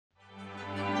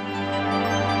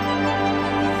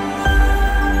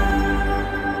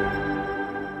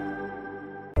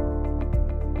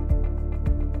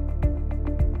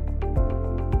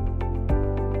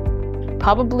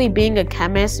Probably being a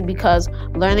chemist, because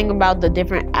learning about the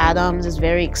different atoms is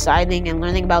very exciting, and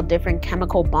learning about different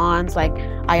chemical bonds like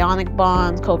ionic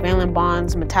bonds, covalent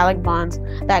bonds, metallic bonds,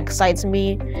 that excites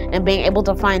me, and being able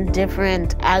to find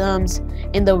different atoms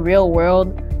in the real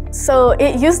world. So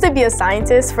it used to be a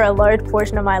scientist for a large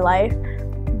portion of my life,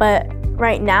 but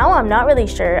right now I'm not really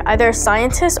sure. Either a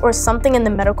scientist or something in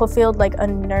the medical field, like a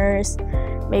nurse,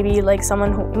 maybe like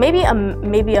someone who, maybe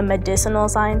a medicinal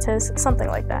scientist, something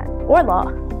like that. Or law.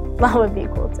 Law would be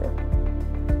cool too.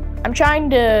 I'm trying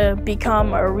to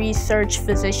become a research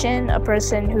physician, a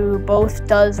person who both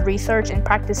does research and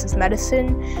practices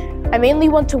medicine. I mainly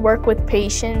want to work with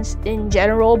patients in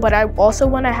general, but I also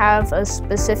want to have a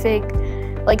specific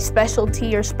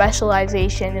specialty or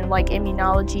specialization in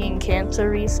immunology and cancer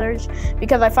research,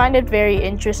 because I find it very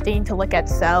interesting to look at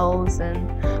cells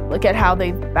and look at how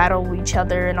they battle each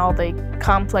other and all the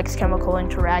complex chemical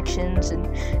interactions and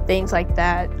things like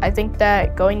that. I think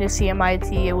that going to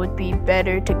CMIT, it would be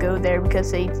better to go there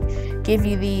because they give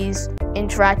you these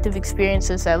interactive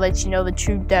experiences that let you know the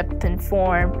true depth and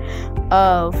form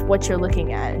of what you're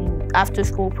looking at, and after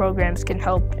school programs can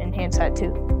help enhance that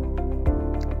too.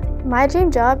 My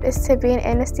dream job is to be an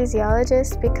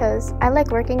anesthesiologist because I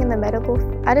like working in the medical.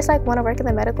 I just want to work in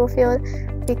the medical field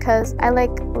because I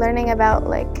like learning about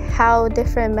how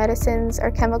different medicines or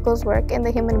chemicals work in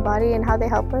the human body and how they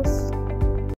help us.